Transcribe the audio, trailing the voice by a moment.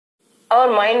our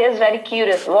mind is very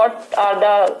curious. What are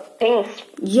the things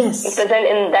present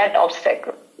in that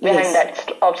obstacle, behind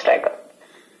that obstacle?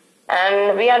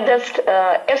 And we are just,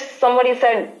 if somebody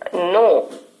said, no,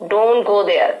 don't go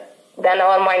there, then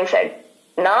our mind said,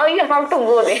 now you have to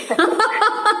go there.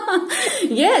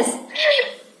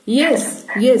 Yes,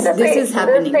 this is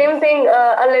happening. The same thing,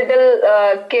 a little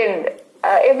kid,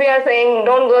 if we are saying,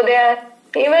 don't go there,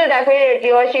 he will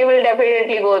definitely or she will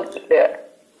definitely go there.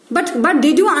 But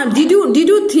did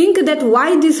you think that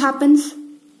why this happens?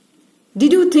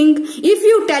 Did you think if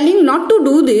you telling not to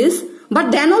do this,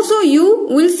 but then also you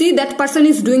will see that person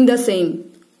is doing the same?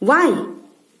 Why?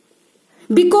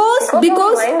 Because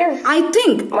I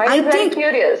think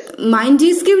curious. Mind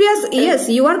is curious. Yes,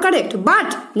 you are correct.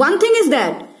 But one thing is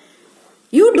that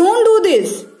you don't do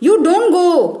this. You don't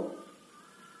go.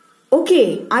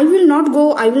 Okay, I will not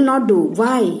go. I will not do.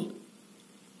 Why?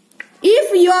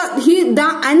 If the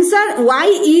answer why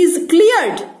is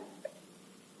cleared,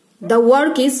 the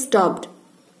work is stopped.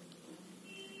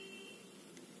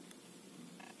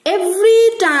 Every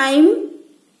time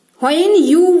when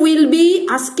you will be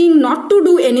asking not to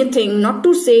do anything, not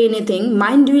to say anything,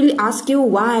 mind will ask you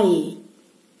why.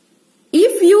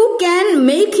 If you can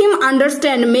make him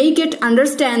understand, make it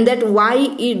understand that why,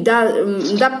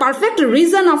 the perfect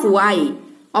reason of why,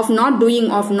 of not doing,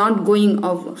 of not going,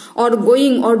 or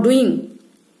going or doing,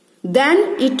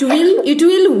 then it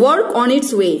will work on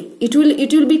its way. It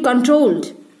will be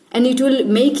controlled, and it will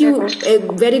make you a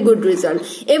very good result.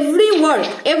 Every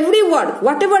work,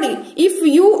 whatever. If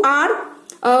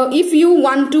you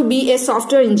want to be a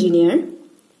software engineer,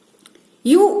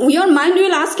 your mind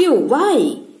will ask you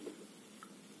why.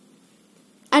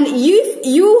 And if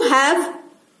you have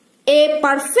a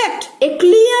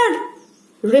clear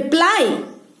reply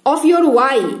of your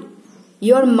why,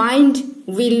 your mind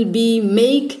will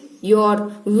make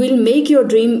your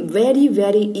dream very,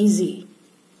 very easy.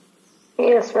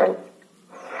 Yes, ma'am.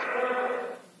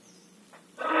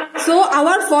 So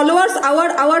our followers,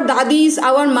 our daddies,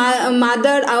 our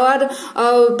mother, our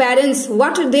parents,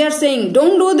 what they are saying,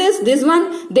 don't do this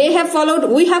one, they have followed,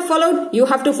 we have followed, you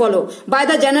have to follow. By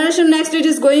the generation next, it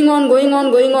is going on, and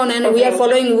we are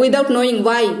following without knowing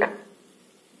why.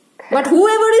 But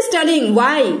whoever is telling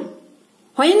why,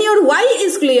 when your why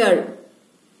is clear,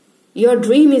 your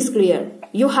dream is clear.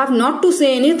 You have not to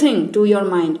say anything to your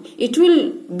mind. It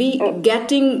will be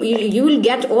you will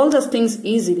get all those things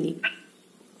easily.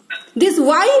 This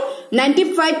why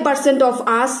 95% of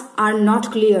us are not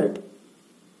cleared.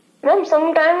 Ma'am,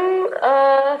 sometimes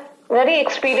very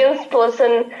experienced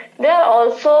person, they are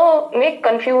also make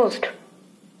confused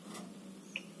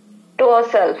to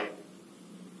ourselves.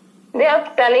 They are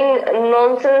telling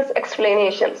nonsense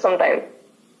explanations sometimes.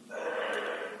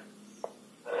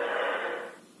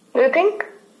 Do you think?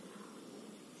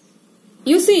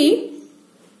 You see,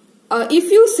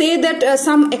 if you say that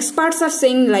some experts are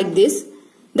saying like this,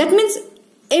 that means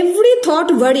every thought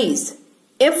worries,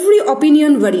 every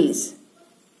opinion worries.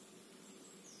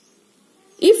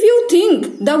 If you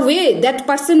think the way that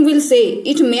person will say,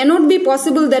 it may not be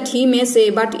possible that he may say,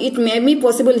 but it may be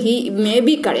possible he may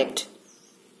be correct.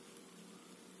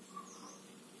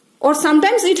 Or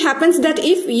sometimes it happens that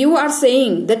if you are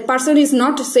saying that person is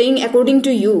not saying according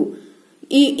to you,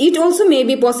 it also may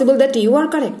be possible that you are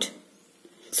correct.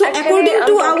 So according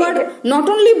to not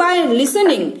only by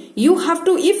listening, you have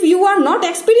to, if you are not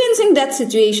experiencing that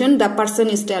situation the person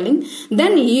is telling,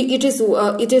 then it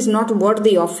is not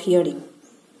worthy of hearing.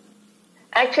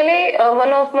 Actually,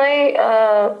 one of my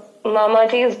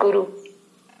Mamaji's guru,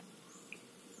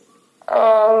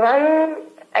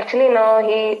 now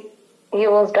he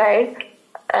was died,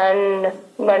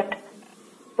 but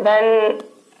when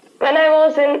I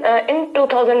was in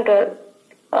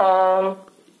 2012,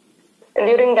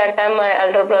 during that time my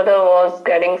elder brother was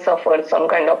suffered some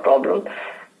kind of problem.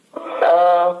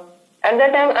 At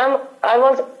that time I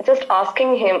was just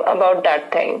asking him about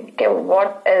that thing. Okay,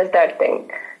 what is that thing?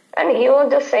 And he was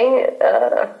just saying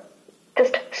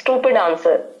just stupid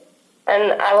answer.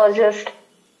 And I was just,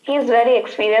 he's very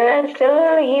experienced and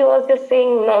still he was just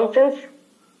saying nonsense.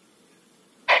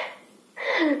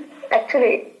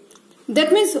 Actually.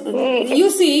 That means, you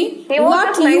see,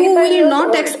 what you will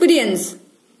not experience,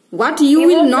 what you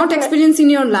will not experience in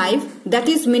your life, that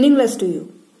is meaningless to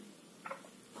you.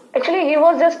 Actually, he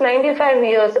was just 95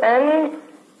 years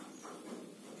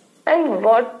and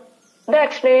what the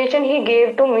explanation he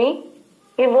gave to me,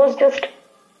 he was just,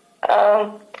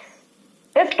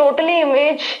 his totally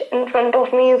image in front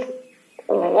of me is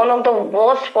one of the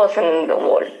worst person in the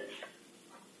world.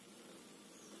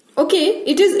 Okay,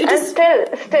 it is. Still,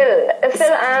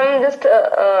 I am just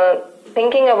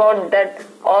thinking about that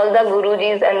all the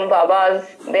Gurujis and Babas,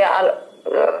 they are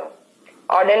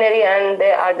ordinary and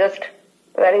they are just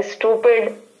very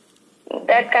stupid.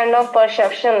 That kind of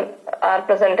perception are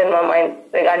present in my mind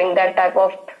regarding that type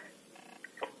of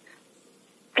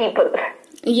people.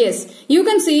 Yes, you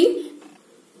can see,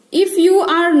 if you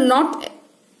are not,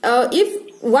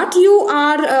 if what you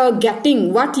are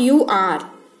getting, what you are,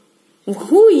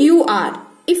 who you are,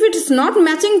 if it is not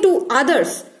matching to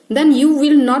others, then you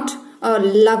will not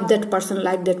love that person,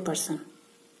 like that person.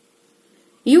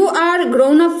 You are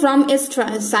grown up from a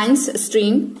science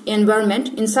stream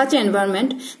environment, in such an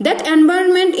environment, that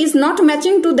environment is not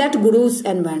matching to that guru's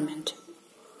environment.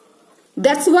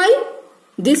 That's why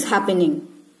this happening.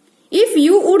 If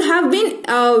you would have been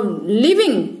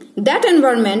living that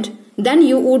environment, then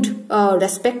you would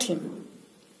respect him.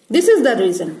 This is the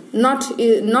reason, not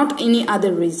any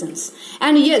other reasons.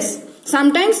 And yes,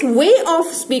 sometimes way of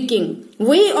speaking,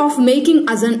 way of making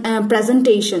as a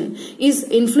presentation is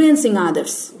influencing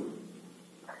others.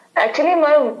 Actually,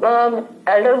 my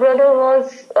elder brother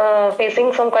was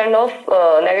facing some kind of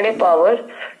negative power.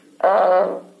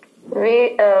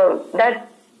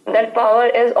 That power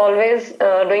is always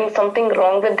doing something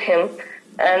wrong with him,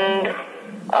 and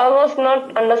I was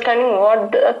not understanding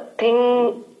what the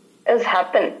thing has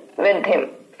happened with him.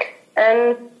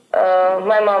 And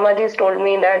my mamaji told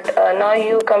me that now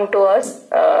you come to us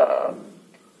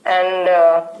and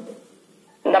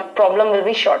the problem will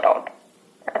be sorted out.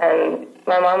 And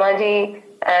my mamaji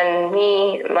and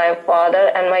me, my father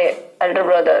and my elder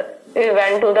brother, we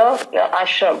went to the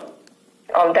ashram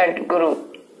of that guru.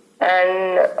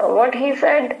 And what he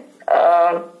said,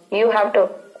 he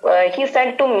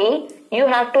said to me, you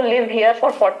have to live here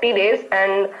for 40 days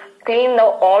and clean the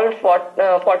all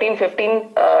 14,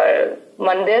 15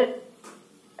 mandir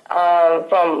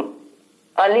from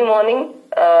early morning.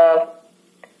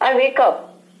 I wake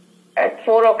up at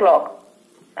 4 o'clock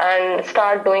and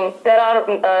start doing. There are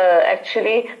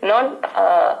actually not,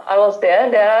 I was there,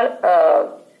 there are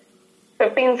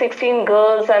 15, 16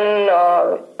 girls and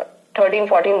 13,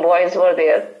 14 boys were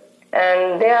there.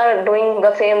 And they are doing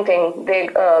the same thing. They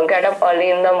get up early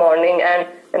in the morning and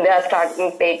they are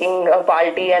starting taking a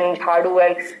balti and jhadu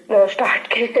and start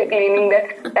cleaning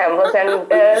the temples. And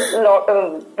there's a lot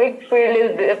of big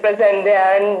field is present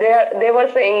there. And they were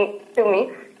saying to me,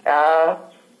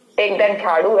 take that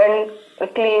jhadu and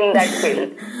clean that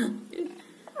field.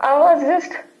 I was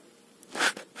just,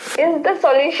 is the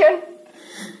solution?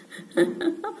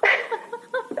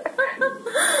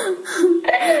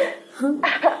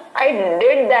 I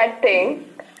did that thing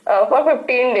for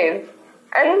 15 days,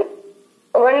 and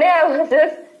one day I was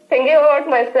just thinking about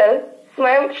myself.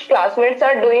 My classmates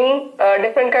are doing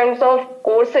different kinds of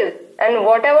courses, and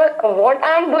what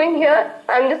I'm doing here,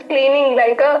 I'm just cleaning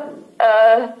like a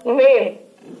maid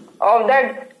of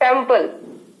that temple.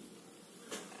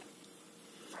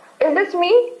 Is this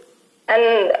me?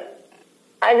 And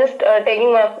I just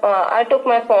I took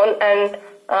my phone and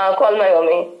called my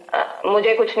mommy.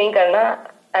 मुझे कुछ नहीं करना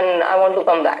and I want to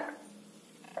come back.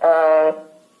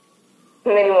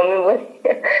 मेरी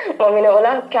mummy ने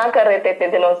बोला क्या कर रहे थे इतने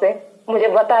दिनों से, मुझे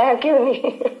बताया क्यों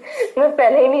नहीं? मैं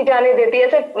पहले ही नहीं जाने देती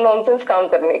ऐसे नॉनसेंस काम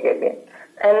करने के लिए.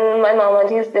 And my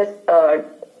mamaji just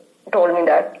told me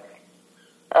that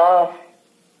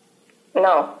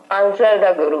now answer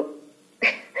the guru.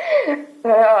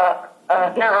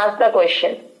 Now ask the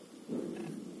question.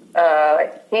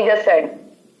 He just said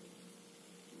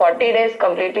 40 days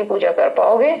completely पूजा कर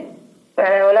पाओगे?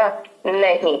 मैंने बोला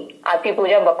नहीं, आपकी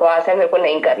पूजा बकवास है, मेरे को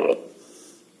नहीं करनी.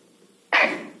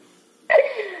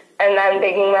 And I'm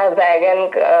taking my bag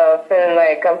and fill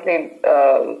my complete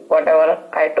whatever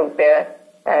I took there,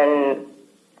 and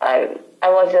I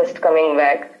was just coming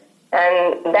back.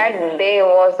 And that day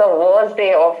was the worst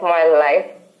day of my life.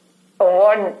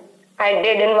 What I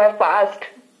did in my past.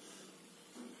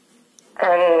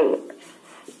 And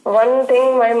one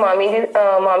thing my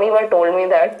mommy were told me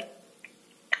that,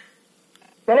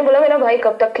 मैंने बोला मेरा भाई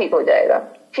कब तक ठीक हो जाएगा?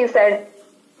 She said,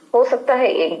 हो सकता है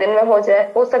एक दिन में हो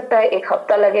जाए, हो सकता है एक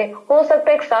हफ्ता लगे, हो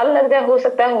सकता है एक साल लग जाए, हो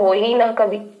सकता है हो ही ना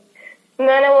कभी.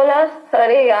 मैंने बोला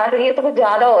अरे यार ये तो कुछ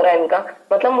ज्यादा हो रहा है इनका.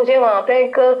 मतलब मुझे वहां पे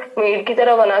एक मेड की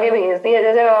तरह बना के भेज दिया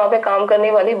जैसे मैं वहां पे काम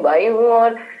करने वाली बाई हूँ,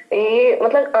 और ये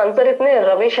मतलब आंसर इतने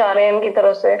रविश आ रहे हैं इनकी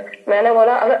तरफ से. मैंने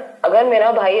बोला अगर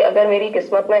मेरा भाई अगर मेरी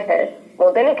किस्मत में है,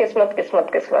 बोलते ना किस्मत किस्मत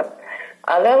किस्मत,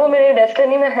 अगर वो मेरी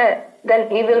डेस्टिनी में है, then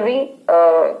he will be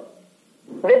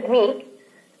with me.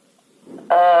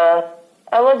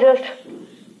 I was just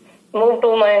moved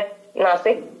to my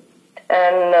Nasik,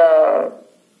 and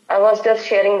I was just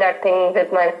sharing that thing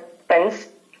with my friends,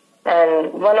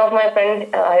 And one of my friend,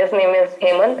 his name is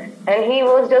Hemant, and he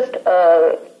was just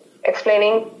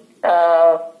explaining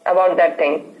about that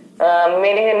thing.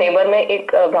 मेरे neighbour में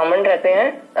एक ब्राह्मण रहते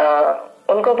हैं,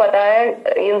 उनको पता है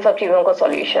इन सब चीजों का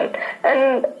सॉल्यूशन.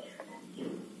 एंड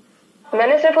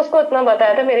मैंने सिर्फ उसको इतना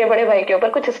बताया था मेरे बड़े भाई के ऊपर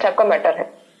कुछ इस टाइप का मैटर है.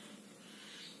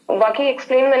 बाकी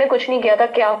एक्सप्लेन मैंने कुछ नहीं किया था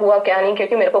क्या हुआ क्या नहीं,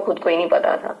 क्योंकि मेरे को खुद को ही नहीं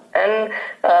पता था. एंड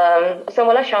उसने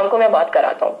बोला शाम को मैं बात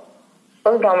कराता हूँ.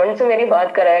 उस ब्राह्मण से मेरी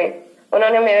बात कराई.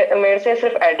 उन्होंने मेरे से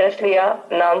सिर्फ एड्रेस लिया,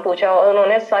 नाम पूछा, और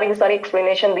उन्होंने सारी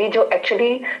एक्सप्लेनेशन दी जो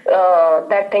actually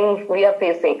that thing we are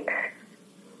facing.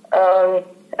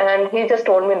 And he just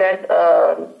told me that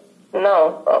now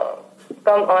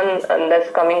come on this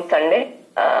coming Sunday.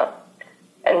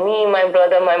 And me, my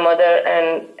brother, my mother,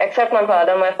 and except my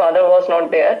father was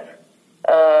not there.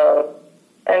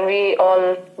 And we all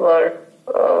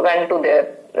went to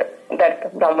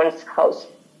that Brahman's house.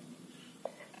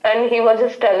 And he was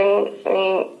just telling me,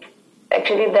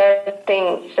 actually that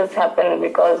thing just happened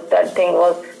because that thing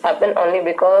happened only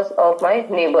because of my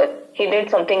neighbor. He did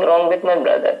something wrong with my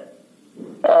brother.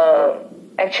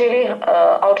 Actually,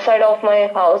 outside of my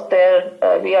house there,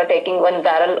 we are taking one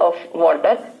barrel of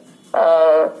water.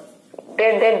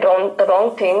 They did wrong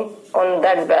thing on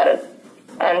that barrel,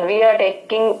 and we are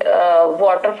taking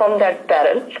water from that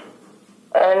barrel,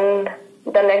 and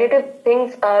the negative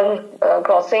things are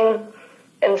crossing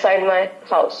inside my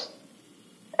house,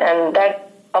 and that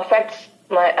affects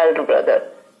my elder brother.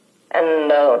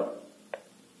 And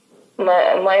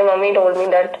my mommy told me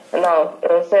that now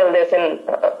sell this in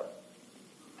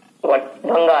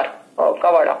bhangar or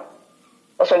kavada,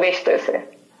 usme bech do ise.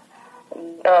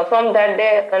 From that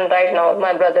day and right now,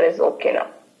 my brother is okay now.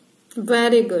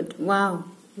 Very good. Wow.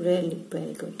 Really,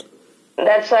 very good.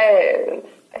 That's why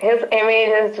his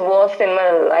image is worst in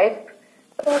my life.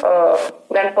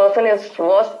 That person is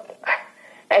worst.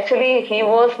 Actually, he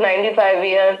was 95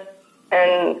 years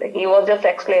and he was just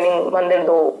explaining Mandir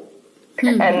Do.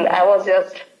 And I was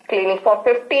just cleaning for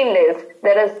 15 days.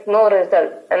 There is no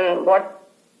result. And what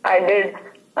I did,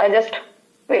 I just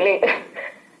feeling...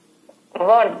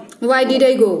 What? Why did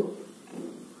I go?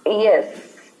 Yes,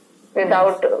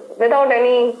 without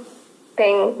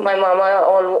anything. My mama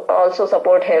also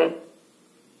support him.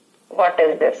 What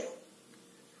is this?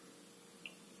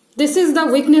 This is the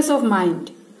weakness of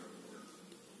mind.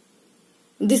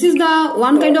 This is the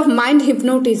one kind of mind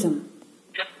hypnotism.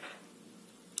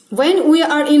 When we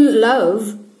are in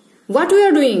love, what we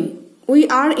are doing? We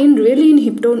are really in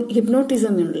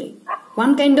hypnotism only.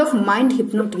 One kind of mind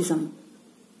hypnotism.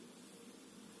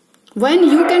 When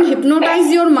you can hypnotize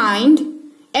your mind,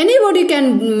 anybody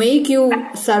can make you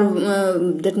serve,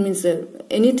 that means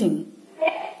anything.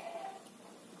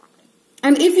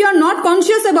 And if you are not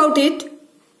conscious about it,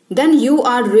 then you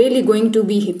are really going to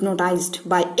be hypnotized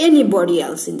by anybody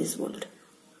else in this world.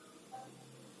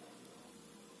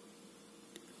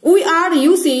 We are,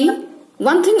 you see,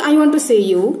 one thing I want to say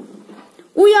you,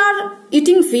 we are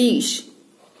eating fish,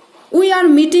 we are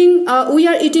eating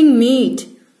meat,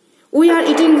 we are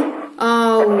eating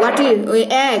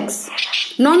eggs,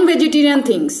 non-vegetarian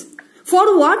things.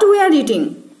 For what we are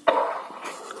eating?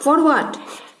 For what?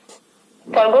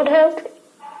 For good health.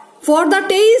 For the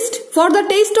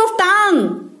taste of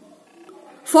tongue.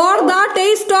 For the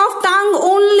taste of tongue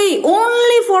only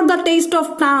for the taste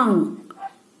of tongue.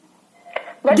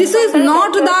 But this is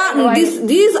not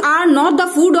these are not the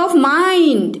food of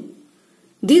mind.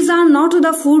 These are not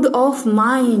the food of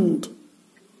mind.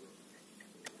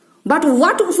 But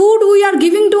what food we are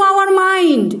giving to our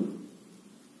mind?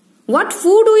 What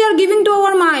food we are giving to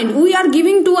our mind? We are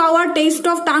giving to our taste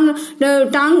of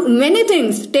tongue many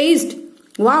things. Taste.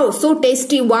 Wow, so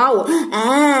tasty. Wow.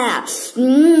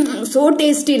 So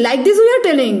tasty. Like this we are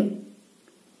telling.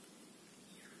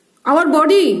 Our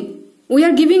body. We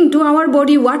are giving to our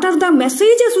body. What are the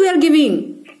messages we are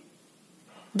giving?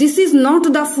 This is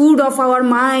not the food of our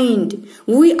mind.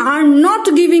 We are not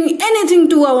giving anything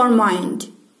to our mind.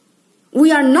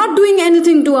 We are not doing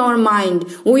anything to our mind.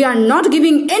 We are not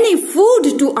giving any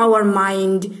food to our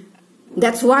mind.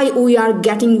 That's why we are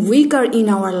getting weaker in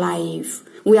our life.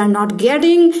 We are not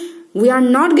getting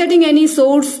any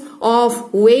source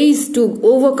of ways to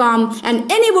overcome,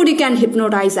 and anybody can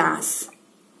hypnotize us.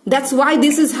 That's why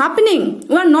this is happening.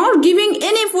 We are not giving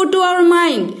any food to our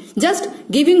mind. Just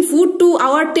giving food to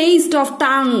our taste of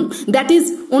tongue. That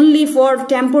is only for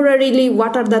temporarily.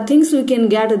 What are the things we can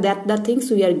get? That the things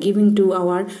we are giving to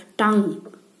our tongue.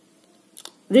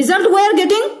 Result we are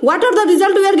getting? What are the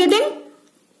result we are getting?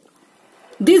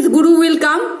 This guru will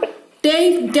come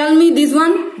tell me this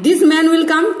one, this man will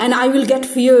come and I will get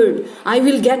feared. I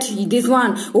will get this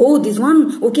one. Oh, this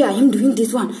one. Okay, I am doing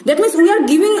this one. That means we are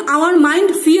giving our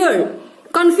mind fear,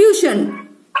 confusion,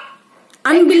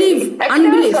 unbelief.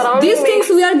 These things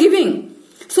we are giving.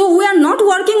 So we are not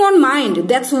working on mind.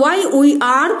 That's why we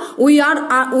are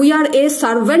a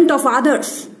servant of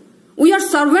others. We are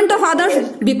servant of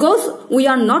others because we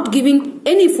are not giving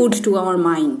any food to our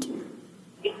mind.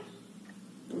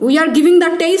 We are giving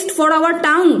the taste for our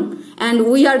tongue and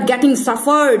we are getting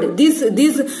suffered. This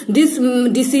disease.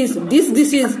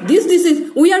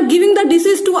 We are giving the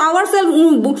disease to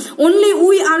ourselves. Only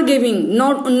we are giving,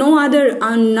 no other,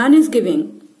 none is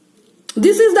giving.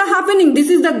 This is the happening. This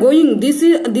is the going. These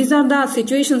are the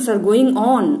situations are going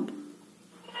on.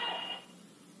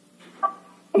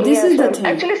 This is the thing.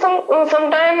 Actually,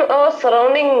 sometimes our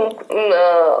surrounding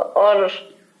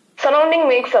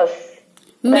makes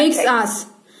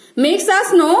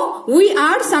us know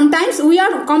sometimes we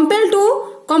are compelled to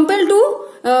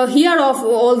hear of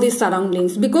all these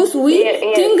surroundings because we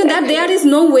think that there is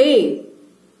no way.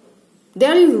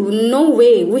 There is no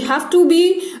way. We have to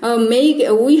be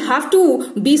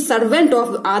servant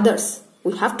of others.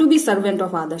 We have to be servant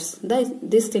of others.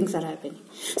 These things are happening.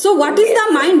 So what is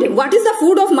the mind? What is the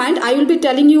food of mind? I will be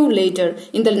telling you later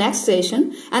in the next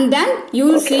session. And then you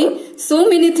will see so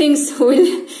many things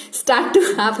will start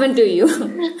to happen to you.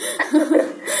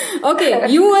 Okay,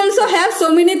 you also have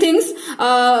so many things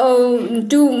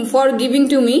for giving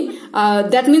to me.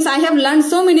 That means I have learned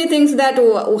so many things that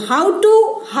how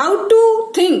to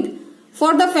think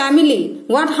for the family,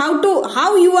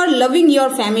 how you are loving your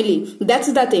family.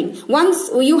 That's the thing. Once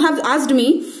you have asked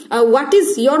me, what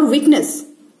is your weakness?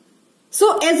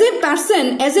 So as a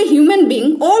person, as a human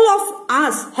being, all of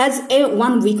us has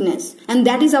one weakness, and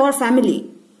that is our family.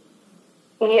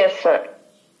 Yes, sir.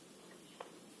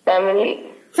 Family.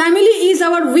 Family is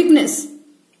our weakness.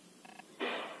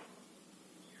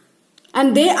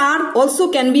 And they are also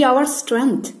can be our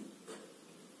strength.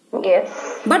 Yes.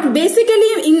 But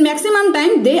basically in maximum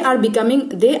time they are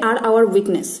our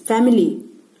weakness. Family.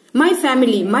 My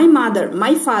family, my mother,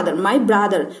 my father, my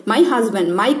brother, my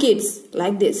husband, my kids,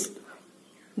 like this.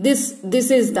 This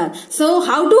is that. So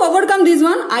how to overcome this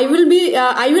one? I will be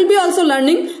also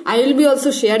learning. I will be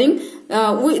also sharing.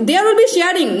 There will be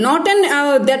sharing, not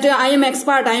that I am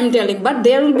expert, I am telling, but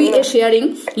there will be a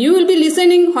sharing. You will be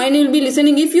listening. When you will be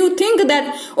listening, if you think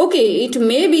that okay, it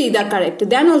may be the correct,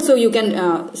 then also you can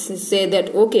say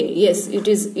that okay, yes,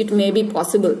 it may be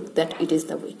possible that it is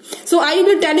the way. So I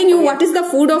will be telling you what is the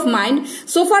food of mind.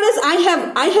 So far as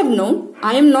I have known,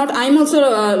 I am also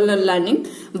learning,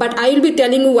 but I will be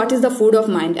telling you what is the food of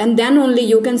mind, and then only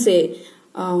you can say,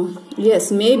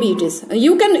 yes, maybe it is.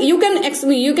 You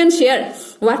can share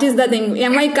what is the thing.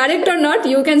 Am I correct or not?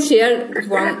 You can share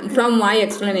from my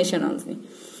explanation also.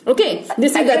 Okay,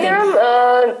 this is the thing.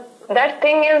 That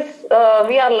thing is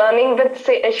we are learning with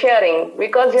sharing,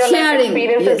 because your life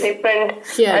experience is different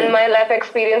and my life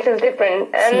experience is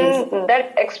different, and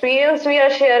that experience we are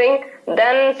sharing,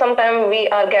 then sometimes we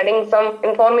are getting some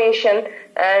information,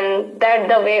 and that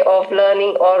the way of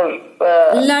learning or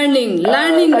learning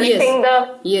collecting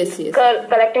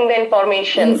the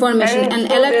information and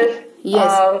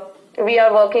we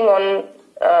are working on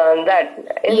that.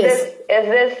 Is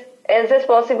this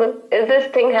possible? Is this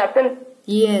thing happen?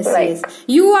 Yes, yes.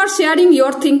 You are sharing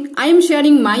your thing. I am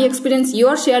sharing my experience. You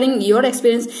are sharing your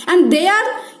experience, and they are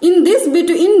in this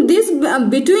between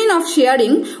of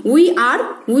sharing. We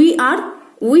are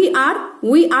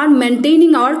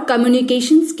maintaining our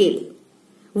communication skill.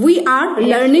 We are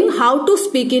learning how to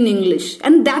speak in English,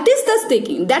 and that is the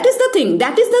speaking. That is the thing.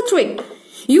 That is the trick.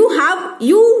 You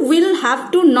will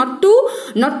have to not to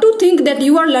think that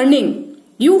you are learning.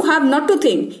 You have not to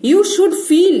think. You should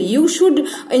feel. You should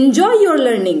enjoy your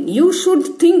learning. You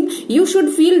should think. You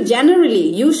should feel generally.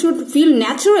 You should feel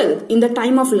natural in the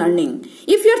time of learning.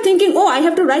 If you are thinking, oh, I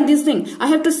have to write this thing, I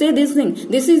have to say this thing,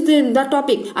 this is the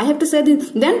topic, I have to say this,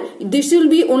 then this will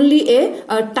be only a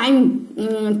time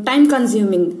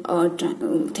consuming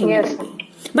thing. Yes.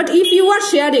 But if you are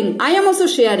sharing, I am also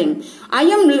sharing. I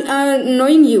am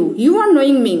knowing you. You are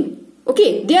knowing me.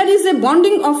 Okay, there is a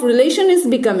bonding of relation is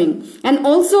becoming, and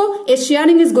also a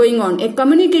sharing is going on, a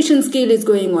communication skill is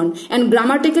going on, and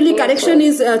grammatically correction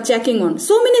is checking on.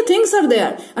 So many things are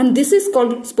there, and this is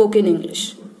called spoken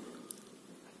English.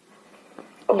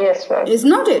 Yes, ma'am. Is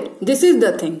not it? This is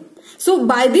the thing. So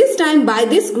by this time,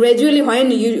 gradually when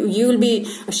you will be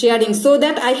sharing, so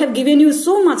that I have given you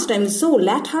so much time, so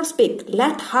let her speak,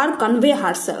 let her convey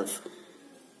herself.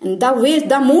 And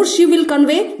the more she will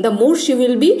convey, the more she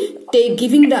will be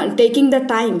taking the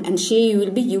time, and she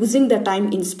will be using the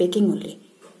time in speaking only.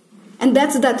 And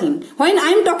that's the thing. When I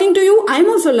am talking to you, I am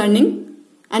also learning.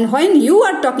 And when you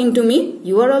are talking to me,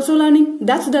 you are also learning.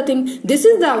 That's the thing. This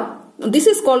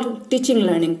is called teaching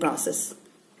learning process.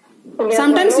 Yes,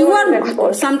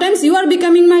 sometimes you are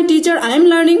becoming my teacher, I am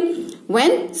learning.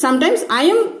 When sometimes I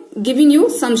am giving you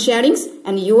some sharings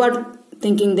and you are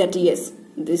thinking that yes,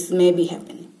 this may be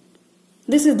happening.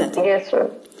 This is the thing. Yes, sir.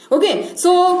 Okay,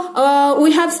 so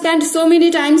we have spent so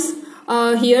many times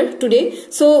here today.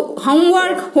 So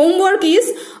homework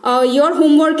is your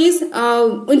homework is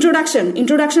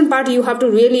introduction part. You have to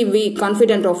really be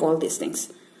confident of all these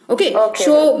things. Okay.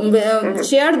 So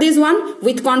share this one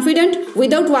with confidence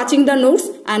without watching the notes,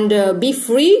 and feel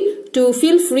free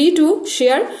to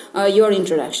share your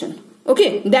introduction.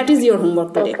 Okay, that is your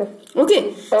homework today.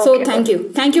 Okay. So thank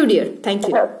you dear. Thank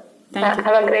you.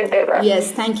 Have a great day. Bye.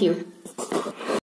 Yes, thank you.